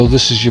So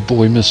this is your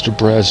boy Mr.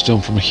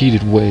 Bradstone from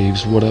Heated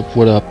Waves. What up,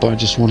 what up? I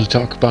just want to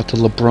talk about the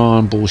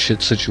LeBron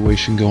bullshit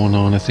situation going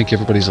on. I think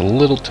everybody's a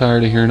little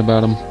tired of hearing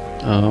about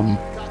him.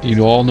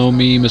 You all know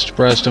me, Mr.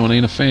 Bradstone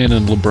ain't a fan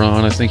of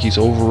LeBron. I think he's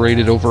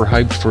overrated,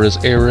 overhyped for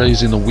his era.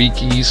 He's in the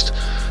weak East.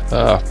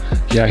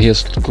 Yeah, he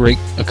has great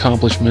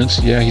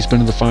accomplishments. Yeah, he's been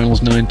to the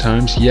finals 9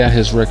 times. Yeah,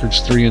 his record's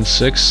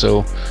 3-6.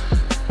 So,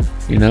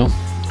 you know,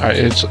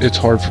 it's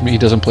hard for me. He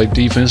doesn't play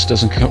defense,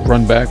 doesn't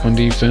run back on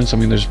defense. I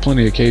mean, there's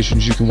plenty of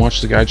occasions you can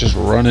watch the guy just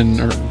running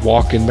or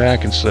walking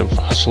back instead of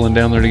hustling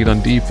down there to get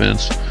on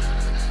defense.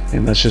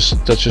 And that's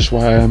just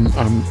why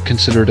I'm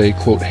considered a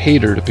quote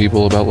hater to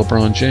people about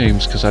LeBron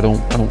James, because I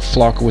don't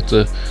flock with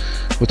the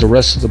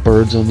rest of the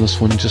birds on this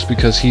one just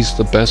because he's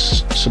the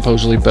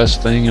supposedly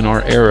best thing in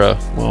our era.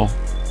 Well,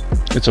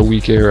 it's a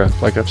weak era,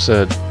 like I've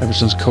said. Ever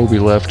since Kobe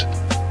left,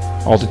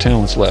 all the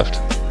talent's left,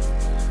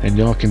 and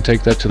y'all can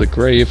take that to the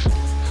grave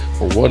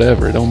or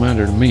whatever. It don't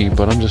matter to me,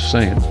 but I'm just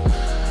saying.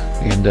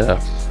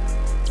 And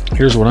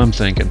here's what I'm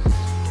thinking.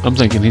 I'm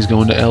thinking he's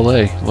going to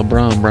L.A.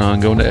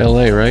 LeBron going to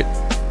L.A., right?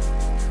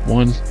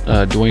 One,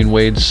 Dwayne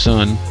Wade's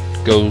son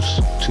goes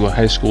to a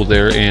high school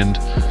there, and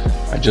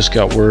I just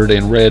got word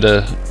and read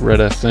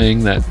a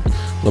thing that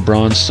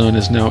LeBron's son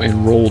is now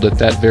enrolled at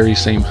that very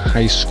same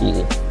high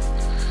school.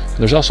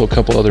 There's also a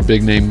couple other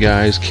big name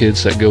guys,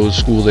 kids that go to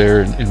school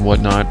there and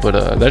whatnot,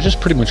 but that just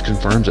pretty much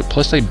confirms it.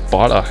 Plus, they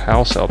bought a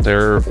house out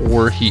there,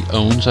 or he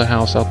owns a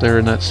house out there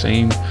in that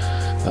same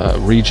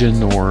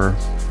region or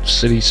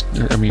city.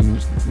 I mean,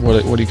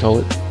 what do you call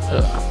it?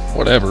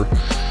 Whatever.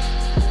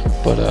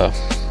 But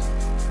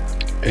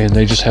and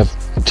they just have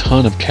a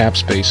ton of cap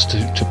space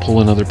to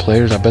pull in other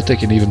players. I bet they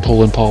can even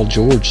pull in Paul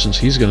George, since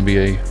he's going to be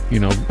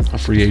a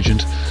free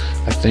agent.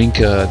 I think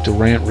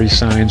Durant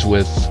re-signs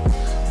with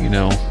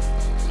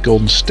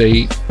Golden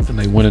State, and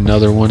they win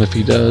another one if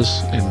he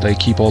does, and they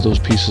keep all those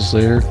pieces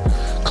there.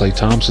 Klay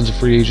Thompson's a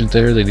free agent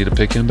there. They need to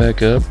pick him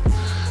back up.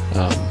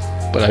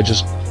 But I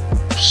just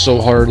so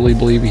hardly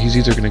believe he's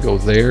either going to go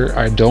there.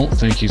 I don't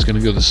think he's going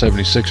to go to the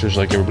 76ers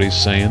like everybody's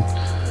saying.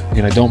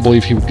 And I don't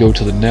believe he would go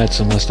to the Nets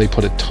unless they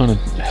put a ton of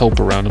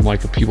help around him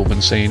like the people have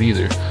been saying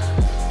either.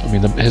 I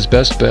mean, his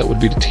best bet would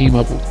be to team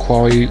up with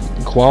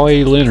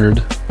Kawhi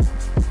Leonard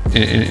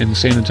in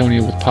San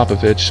Antonio with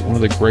Popovich, one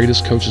of the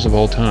greatest coaches of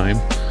all time,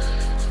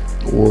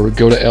 or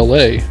go to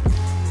L.A.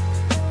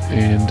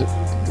 And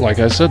like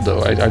I said,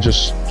 though,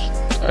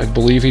 I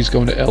believe he's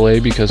going to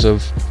L.A. because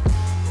of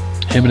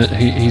him, and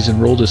he's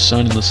enrolled his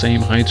son in the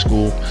same high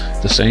school,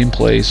 the same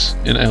place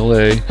in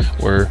LA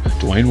where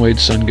Dwayne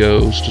Wade's son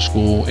goes to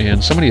school,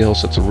 and somebody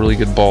else that's a really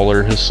good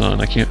baller, his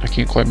son. I can't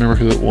quite remember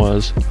who it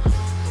was,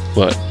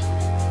 but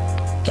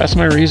that's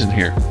my reason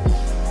here.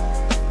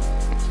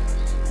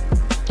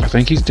 I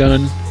think he's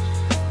done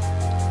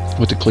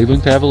with the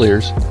Cleveland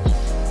Cavaliers,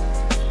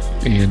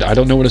 and I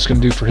don't know what it's going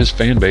to do for his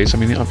fan base. I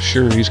mean, I'm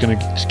sure he's going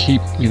to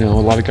keep a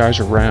lot of guys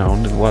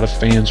around and a lot of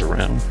fans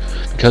around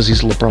because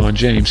he's LeBron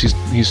James.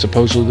 He's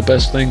supposedly the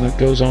best thing that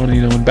goes on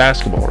in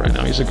basketball right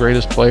now. He's the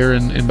greatest player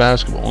in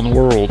basketball in the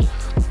world.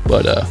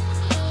 But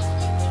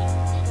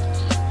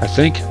I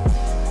think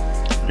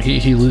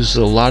he loses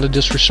a lot of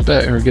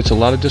disrespect, or gets a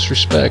lot of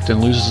disrespect, and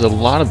loses a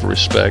lot of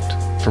respect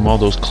from all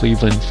those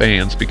Cleveland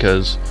fans,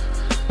 because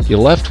you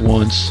left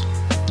once,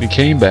 you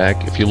came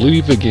back. If you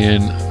leave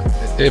again,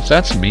 if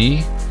that's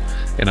me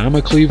and I'm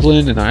a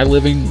Cleveland and I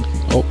live in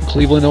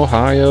Cleveland,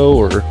 Ohio,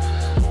 or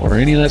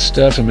any of that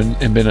stuff,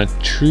 and been a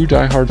true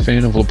diehard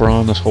fan of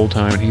LeBron this whole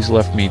time, and he's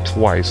left me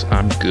twice,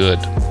 I'm good.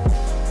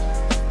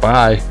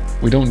 Bye.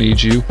 We don't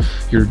need you.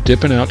 You're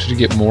dipping out to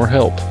get more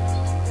help,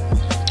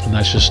 and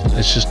it's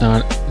just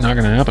not going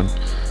to happen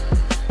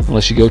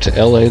unless you go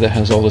to LA that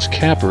has all this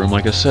cap room,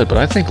 like I said. But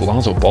I think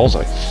Lonzo Ball's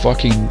a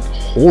fucking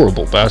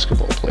horrible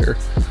basketball player.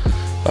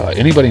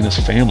 Anybody in his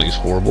family is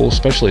horrible,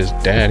 especially his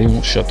dad. He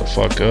won't shut the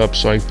fuck up.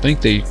 So I think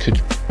they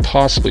could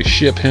possibly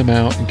ship him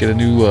out and get a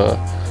new, a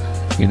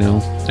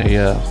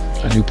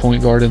new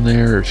point guard in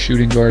there, or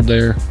shooting guard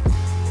there.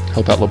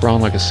 Help out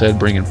LeBron, like I said,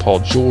 bring in Paul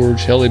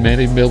George. Hell, they may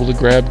even be able to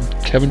grab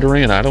Kevin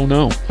Durant. I don't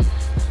know.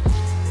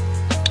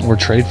 Or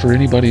trade for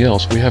anybody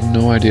else. We have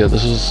no idea.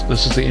 This is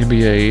the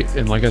NBA,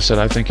 and like I said,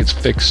 I think it's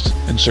fixed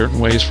in certain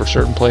ways for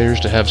certain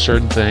players to have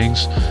certain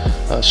things,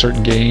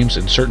 certain games,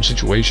 and certain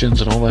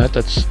situations, and all that.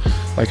 That's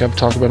like I've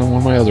talked about on one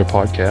of my other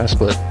podcasts.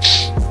 But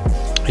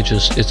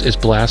it's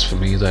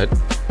blasphemy that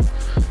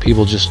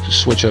people just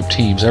switch up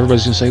teams.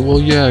 Everybody's gonna say, "Well,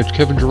 yeah,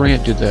 Kevin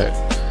Durant did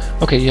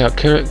that." Okay, yeah,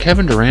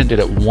 Kevin Durant did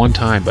it one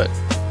time, but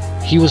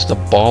he was the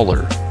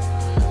baller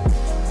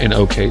in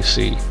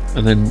OKC.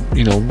 And then,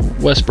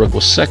 Westbrook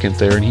was second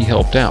there, and he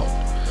helped out.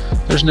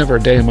 There's never a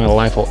day in my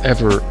life I'll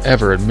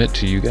ever admit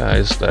to you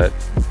guys that,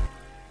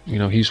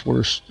 he's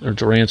worse, or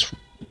Durant's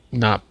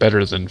not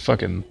better than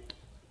fucking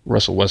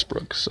Russell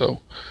Westbrook.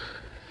 So,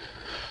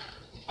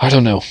 I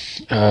don't know.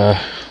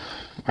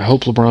 I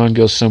hope LeBron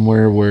goes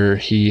somewhere where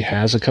he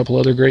has a couple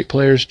other great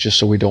players, just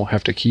so we don't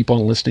have to keep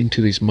on listening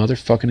to these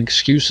motherfucking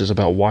excuses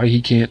about why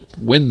he can't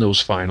win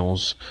those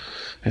finals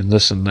and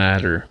this and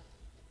that, or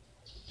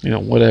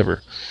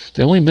Whatever.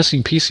 The only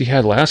missing piece he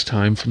had last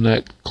time from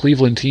that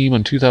Cleveland team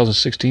in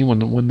 2016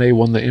 when they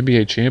won the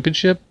NBA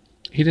championship,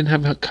 he didn't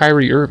have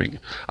Kyrie Irving.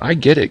 I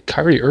get it.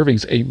 Kyrie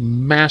Irving's a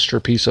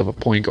masterpiece of a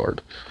point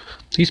guard.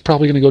 He's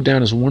probably going to go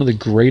down as one of the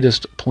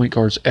greatest point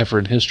guards ever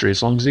in history,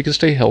 as long as he can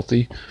stay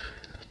healthy.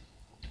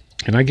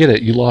 And I get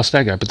it. You lost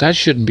that guy, but that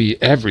shouldn't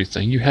be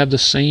everything. You have the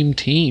same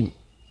team.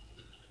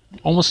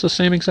 Almost the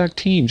same exact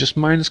team, just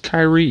minus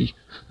Kyrie.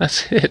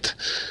 That's it.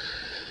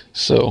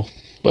 So,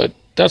 but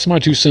that's my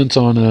 2 cents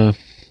on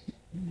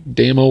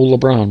damn old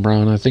LeBron,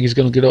 Brown. I think he's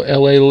going to get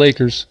L.A.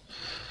 Lakers.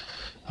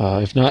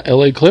 If not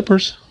L.A.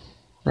 Clippers,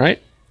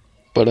 right?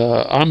 But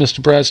I'm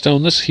Mr. Brad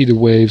Stone. This is Heated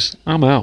Waves. I'm out.